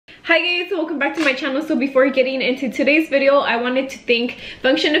Hi guys, welcome back to my channel. So before getting into today's video, I wanted to thank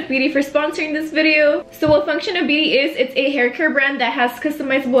Function of Beauty for sponsoring this video. So what Function of Beauty is, it's a hair care brand that has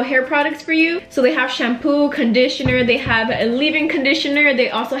customizable hair products for you. So they have shampoo, conditioner, they have a leave-in conditioner, they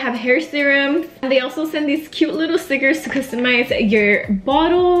also have hair serums, and they also send these cute little stickers to customize your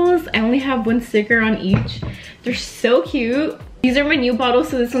bottles. I only have one sticker on each. They're so cute. These are my new bottles,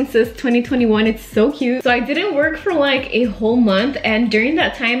 so this one says 2021. It's so cute. So I didn't work for like a whole month, and during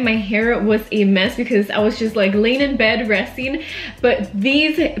that time my hair was a mess because I was just like laying in bed resting. But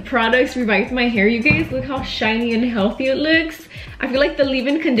these products revived my hair, you guys. Look how shiny and healthy it looks. I feel like the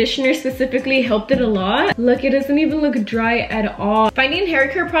leave-in conditioner specifically helped it a lot. Look, it doesn't even look dry at all. Finding hair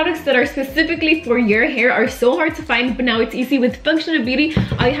care products that are specifically for your hair are so hard to find, but now it's easy with Function of Beauty.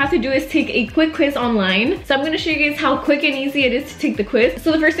 All you have to do is take a quick quiz online. So I'm going to show you guys how quick and easy it is to take the quiz.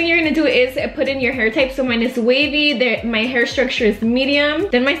 So the first thing you're going to do is put in your hair type. So mine is wavy, my hair structure is medium,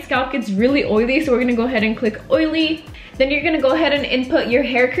 then my scalp gets really oily, so we're going to go ahead and click oily. Then you're gonna go ahead and input your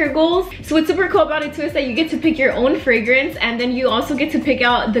hair care goals. So what's super cool about it too is that you get to pick your own fragrance, and then you also get to pick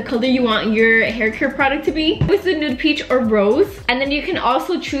out the color you want your hair care product to be. It's a nude peach or rose. And then you can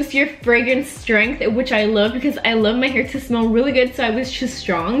also choose your fragrance strength, which I love because I love my hair to smell really good, so I always choose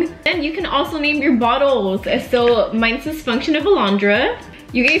strong. Then you can also name your bottles. So mine says Function of Alondra.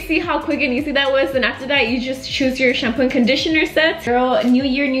 You guys see how quick and easy that was? And after that, you just choose your shampoo and conditioner sets. Girl, new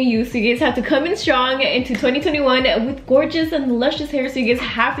year, new you. So you guys have to come in strong into 2021 with gorgeous and luscious hair. So you guys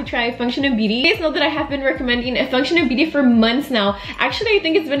have to try Function of Beauty. You guys know that I have been recommending a Function of Beauty for months now. Actually, I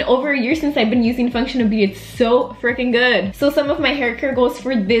think it's been over a year since I've been using Function of Beauty. It's so freaking good. So some of my hair care goals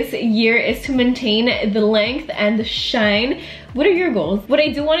for this year is to maintain the length and the shine. What are your goals? What I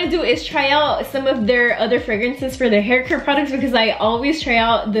do want to do is try out some of their other fragrances for their hair care products, because I always try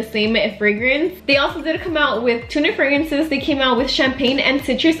out the same fragrance. They also did come out with 2 new fragrances. They came out with champagne and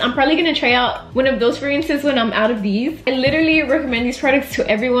citrus. I'm probably gonna try out one of those fragrances when I'm out of these. I literally recommend these products to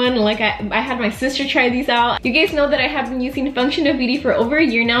everyone. Like I had my sister try these out. You guys know that I have been using Function of Beauty for over a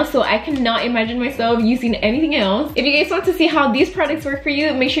year now, so I cannot imagine myself using anything else. If you guys want to see how these products work for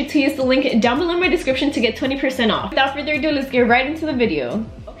you, make sure to use the link down below in my description to get 20% off. Without further ado, let's get right into the video.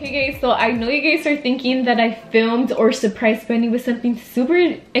 Okay guys, so I know you guys are thinking that I filmed or surprised Benny with something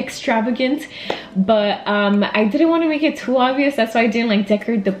super extravagant, but I didn't want to make it too obvious. That's why I didn't like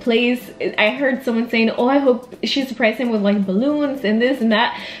decorate the place. I heard someone saying, oh, I hope she surprised him with like balloons and this and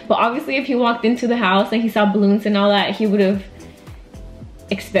that, but obviously if he walked into the house and he saw balloons and all that, he would have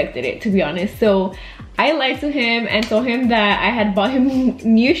expected it, to be honest. So I lied to him and told him that I had bought him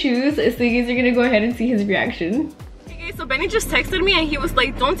new shoes, so you guys are gonna go ahead and see his reaction. So Benny just texted me and he was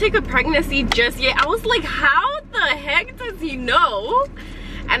like, don't take a pregnancy just yet. I was like, how the heck does he know?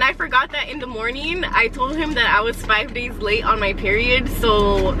 And I forgot that in the morning I told him that I was 5 days late on my period,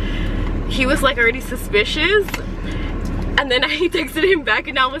 so he was like already suspicious. And then I texted him back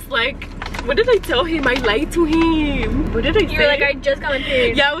and I was like, what did I tell him? I lied to him. What did I say? You were like, I just got my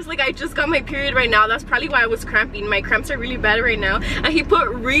period. Yeah, I was like, I just got my period right now. That's probably why I was cramping. My cramps are really bad right now. And he put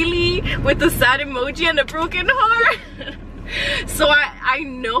really with the sad emoji and a broken heart. So I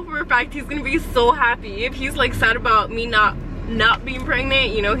know for a fact he's gonna be so happy. If he's like sad about me not being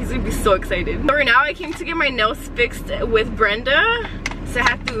pregnant, you know, he's gonna be so excited. So right now I came to get my nails fixed with Brenda. So I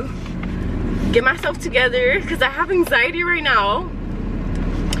have to get myself together because I have anxiety right now.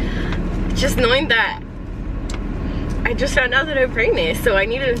 Just knowing that I just found out that I'm pregnant, so I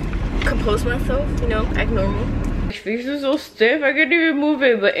need to compose myself, you know, act normal. My face is so stiff, I can't even move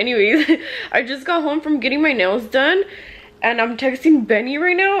it. But anyways, I just got home from getting my nails done, and I'm texting Benny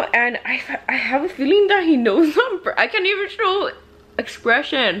right now, and I have a feeling that he knows I can't even show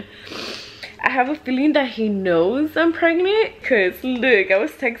expression. I have a feeling that he knows I'm pregnant, because look, I was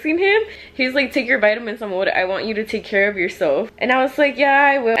texting him. He's like, take your vitamins, I want you to take care of yourself. And I was like,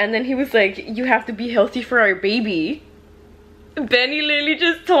 yeah, I will. And then he was like, you have to be healthy for our baby. Benny literally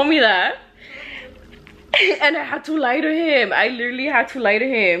just told me that. And I had to lie to him. I literally had to lie to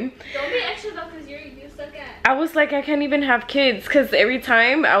him. Don't be extra though, because you suck at. I was like, I can't even have kids, because every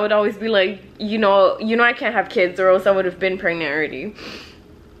time I would always be like, you know I can't have kids, or else I would have been pregnant already.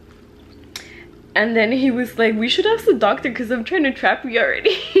 And then he was like, we should ask the doctor because I'm trying to trap you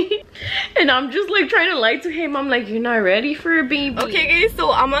already. And I'm just like trying to lie to him. I'm like, you're not ready for a baby. Okay guys,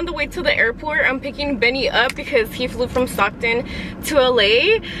 so I'm on the way to the airport. I'm picking Benny up because he flew from Stockton to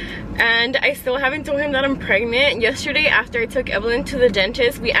LA. And I still haven't told him that I'm pregnant. Yesterday, after I took Evelyn to the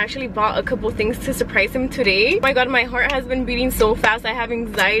dentist, we actually bought a couple things to surprise him today. Oh my god, my heart has been beating so fast. I have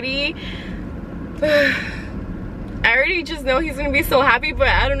anxiety. I already just know he's gonna be so happy, but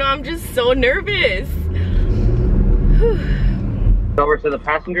I don't know, I'm just so nervous. Over to the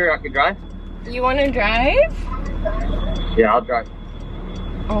passenger, I could drive? You want to drive? Yeah, I'll drive.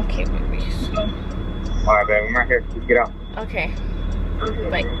 Okay, baby. Alright, babe, I'm right here. Just get out. Okay.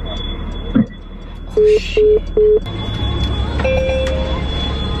 Bye. Oh, shit.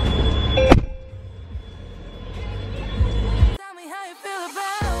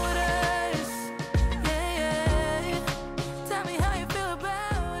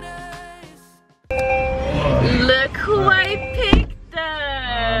 Look who I picked up.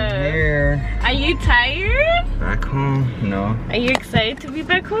 I'm here. Are you tired? Back home? No. Are you excited to be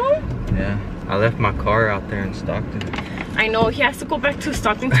back home? Yeah. I left my car out there in Stockton. I know, he has to go back to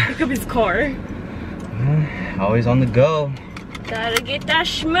Stockton to pick up his car. Always on the go. Gotta get that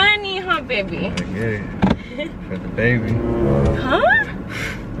shmoney, huh, baby? Gotta get it. For the baby. Huh?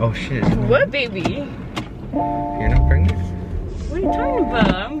 Oh shit. What baby? You're not pregnant? What are you talking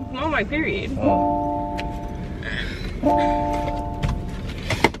about? I'm on my period. Oh.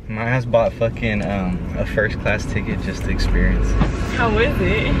 My ass bought fucking a first class ticket just to experience it. How was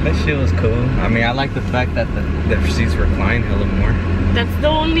it? That shit was cool. I mean, I like the fact that the seats recline hella more. That's the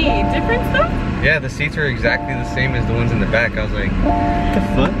only difference though? Yeah, the seats are exactly the same as the ones in the back. I was like, what the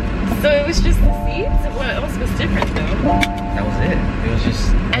fuck? So it was just the seats? What else was different though? That was it. It was just,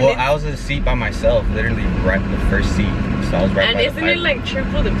 and well, I was in the seat by myself, literally right in the first seat. So I was right and by isn't it like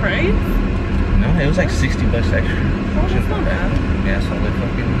triple the price? No, it was like 60 bucks extra. Oh, that's not bad. Yeah, so I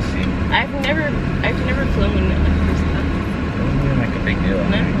fucking in the seat. I've never flown like first class. It wasn't like a big deal.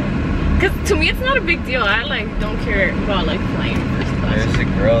 No. Cause to me it's not a big deal. I like don't care about like flying first class. There's a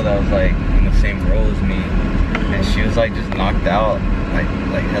girl that was like in the same row as me, and she was like just knocked out,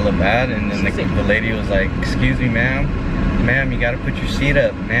 like hella bad. And then the lady was like, "Excuse me, ma'am, you gotta put your seat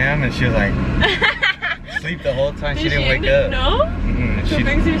up, ma'am." And she was like, sleep the whole time. She didn't wake up. No. And she,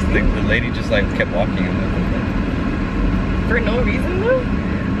 the lady just like kept walking. For no reason though.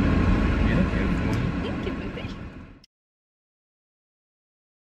 You look beautiful. Thank you, baby.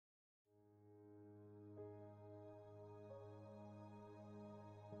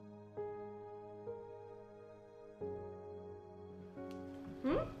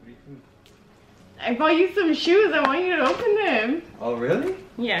 I bought you some shoes. I want you to open them. Oh, really?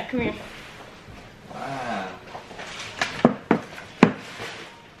 Yeah, come here. Wow.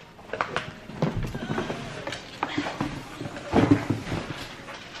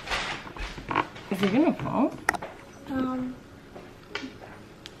 Is it gonna fall? I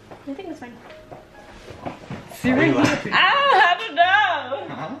think it's fine. Seriously? I don't know.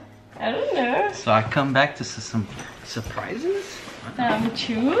 Huh? I don't know. So I come back to some surprises?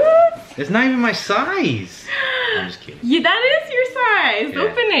 Shoes? It's not even my size. I'm just kidding. Yeah, that is your size. Yeah.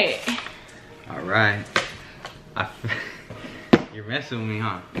 Open it. All right. You're messing with me,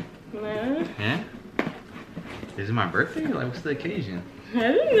 huh? No. Yeah? Is it my birthday? Like, what's the occasion? I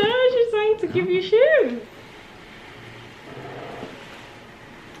don't know. She's trying to give you shoes.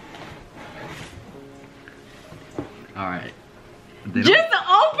 All right. Just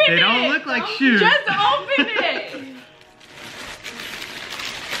open it. They don't look like shoes. Just open it.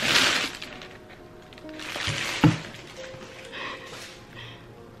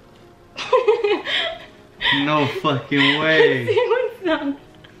 No fucking way. See what's done.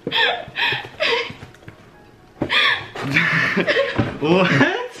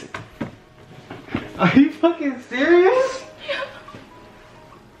 What? Are you fucking serious?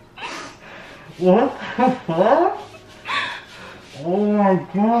 What the fuck? Oh my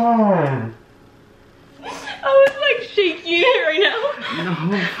god. I was like shaking it right now.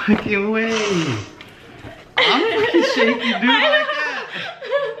 No fucking way. I'm fucking shaking, dude, like that.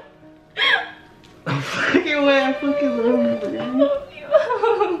 No fucking way, I fucking love you,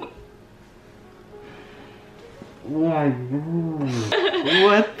 man. Oh my god.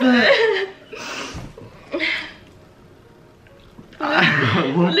 What the?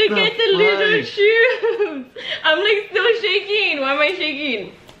 What Look the at the little shoes. I'm like still shaking. Why am I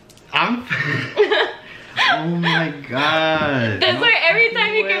shaking? Oh my god. That's why every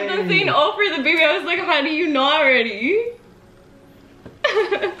time you kept on saying, "Oh, for the baby," I was like, "How do you know already?"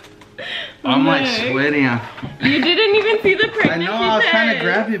 I'm like sweating. You didn't even see the pregnancy I know, I was trying to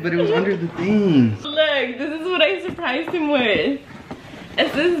grab it, but it was under the thing. Look, this is what I surprised him with.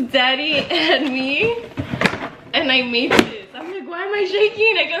 It says Daddy and me, and I made this. I'm like, why am I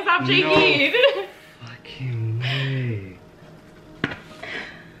shaking? I can't stop shaking. No fucking way.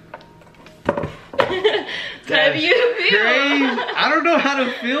 How do you feel? Crazy. I don't know how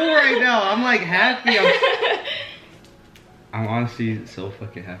to feel right now. I'm like happy. I'm honestly so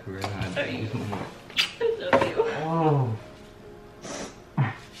fucking happy right now. I love you. Oh.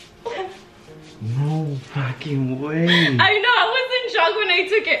 No fucking way. I know, I wasn't shock when I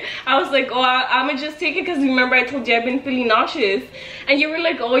took it. I was like, oh, I'm gonna just take it because remember I told you I've been feeling nauseous. And you were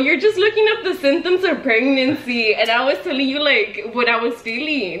like, oh, you're just looking up the symptoms of pregnancy. And I was telling you like what I was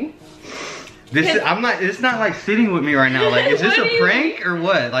feeling. This is, I'm not, it's not like sitting with me right now. Like, is this a prank or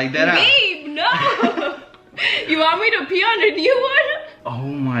what? Like that? Babe, no. You want me to pee on a new one? Oh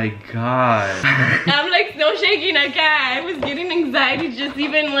my god. I'm like still shaking. I can't. I was getting anxiety just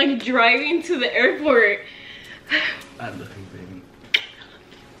even like driving to the airport. I love you, baby.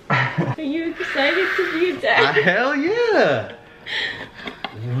 Are you excited to be a dad? Hell yeah.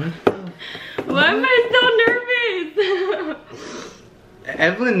 What the? Why am I so nervous?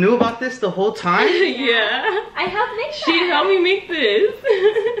 Evelyn knew about this the whole time? Yeah. I helped make that. She helped me make this.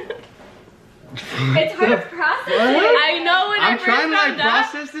 It's hard to process. I know when I'm trying to like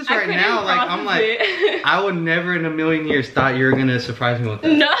process this right now. Like I'm like, I would never in a million years thought you were gonna surprise me with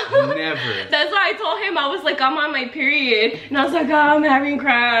that. No. Never. That's why I told him. I was like, I'm on my period. And I was like, oh, I'm having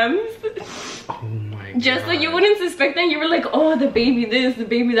cramps. Oh my god. Just so you wouldn't suspect that. You were like, oh, the baby this, the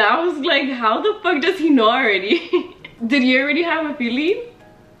baby that. I was like, how the fuck does he know already? Did you already have a feeling?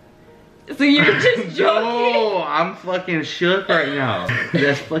 So you're just joking? No, I'm fucking shook right now.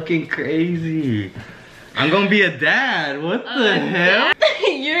 That's fucking crazy. I'm gonna be a dad. What the hell?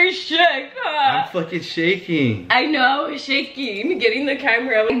 You're shook, huh? I'm fucking shaking. I know, I was shaking. Getting the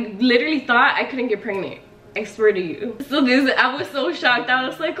camera. I literally thought I couldn't get pregnant. I swear to you. So I was so shocked. I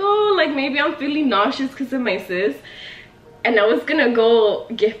was like, oh, like maybe I'm feeling nauseous because of my sis. And I was gonna go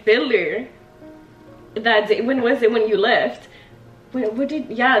get filler that day. When was it when you left?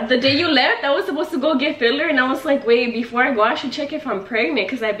 Yeah, the day you left, I was supposed to go get filler, and I was like, wait, before I go, I should check if I'm pregnant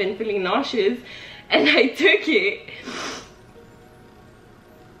because I've been feeling nauseous, and I took it.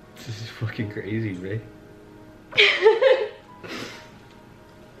 This is fucking crazy, Ray.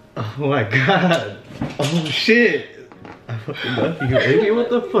 Oh my god. Oh shit. I fucking love you, baby. What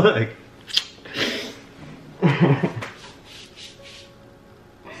the fuck?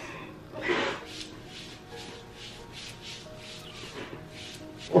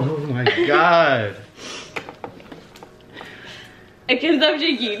 Oh my god. I can't stop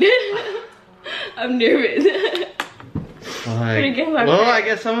shaking. I'm nervous. Well, I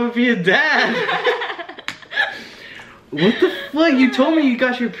guess I'm gonna be a dad. What the fuck? You told me you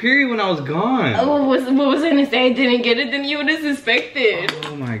got your period when I was gone. Oh, what was I gonna say? I didn't get it, then you would have suspected.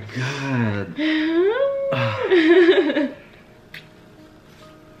 Oh my god.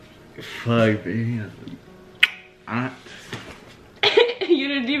 Fuck, baby. You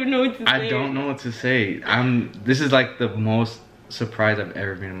didn't even know what to say. I don't know what to say. This is like the most surprised I've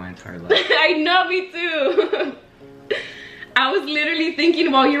ever been in my entire life. I know, me too. I was literally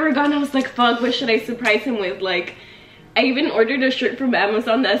thinking while you were gone, I was like, fuck, what should I surprise him with? Like, I even ordered a shirt from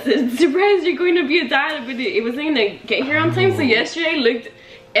Amazon that said, surprise, you're going to be a dad, but it wasn't gonna get here on time. So yesterday I looked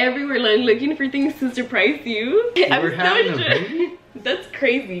everywhere, like looking for things to surprise you. We're having a baby? That's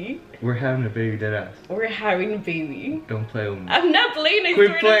crazy. We're having a baby, deadass. We're having a baby. Don't play with me. I'm not playing, I Quit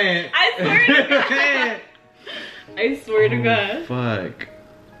swear playing. I swear to God. I swear to God. Fuck.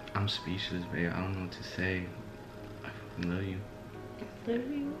 I'm speechless, babe. I don't know what to say. I fucking love you.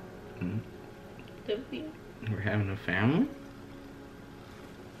 Love you. Hmm? Love you. We're having a family?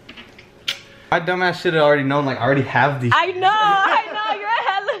 My dumbass should have already known, like, I already have these. I know, you're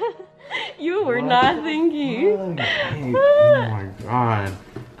hella. You were not thinking. Oh my god.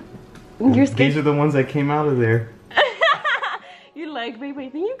 You're scared. These are the ones that came out of there. You're like, babe, I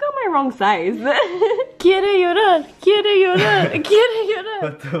think you got my wrong size. Quiere llorar, quiere llorar, quiere llorar.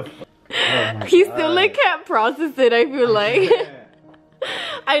 What the fuck? Oh my He god. still like can't process it, I feel like.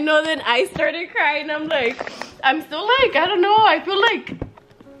 I know that I started crying. I'm like, I'm still like, I don't know. I feel like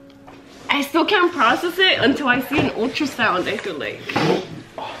I still can't process it until I see an ultrasound, I feel like.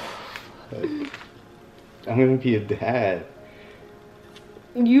 I'm gonna be a dad.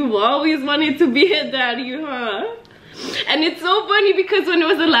 You've always wanted to be a daddy, huh? And it's so funny because when it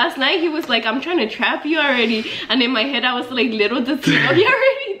was the last night, he was like, I'm trying to trap you already. And in my head, I was like, little does he know he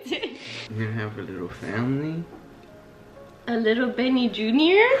already did. We're gonna have a little family. A little Benny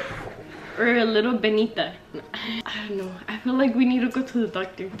Jr. or a little Benita? I don't know. I feel like we need to go to the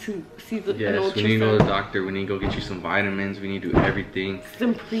doctor to see an ultrasound. Yes, we need to go to the doctor. We need to go get you some vitamins. We need to do everything.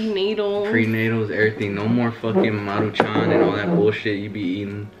 Some prenatals. Prenatals, everything. No more fucking Maruchan and all that bullshit you be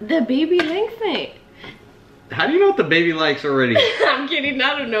eating. The baby likes it. How do you know what the baby likes already? I'm kidding,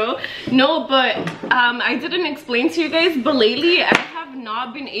 I don't know. No, but I didn't explain to you guys, but lately I have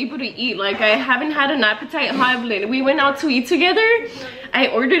not been able to eat. Like, I haven't had an appetite. We went out to eat together. I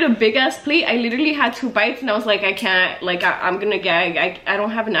ordered a big ass plate. I literally had 2 bites and I was like, I can't, like, I'm gonna gag. I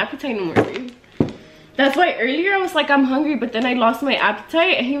don't have an appetite no more, babe. That's why earlier I was like, I'm hungry, but then I lost my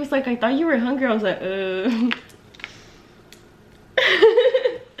appetite, and he was like, I thought you were hungry. I was like,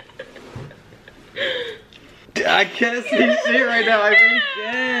 I can't see shit right now. I really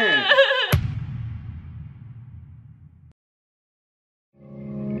can't.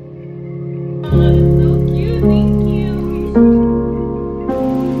 So cute, thank you.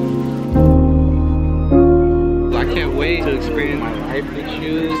 I can't wait to experience my life with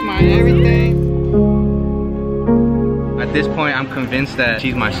you. It's my everything. At this point, I'm convinced that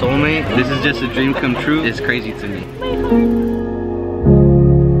she's my soulmate. This is just a dream come true. It's crazy to me. My heart.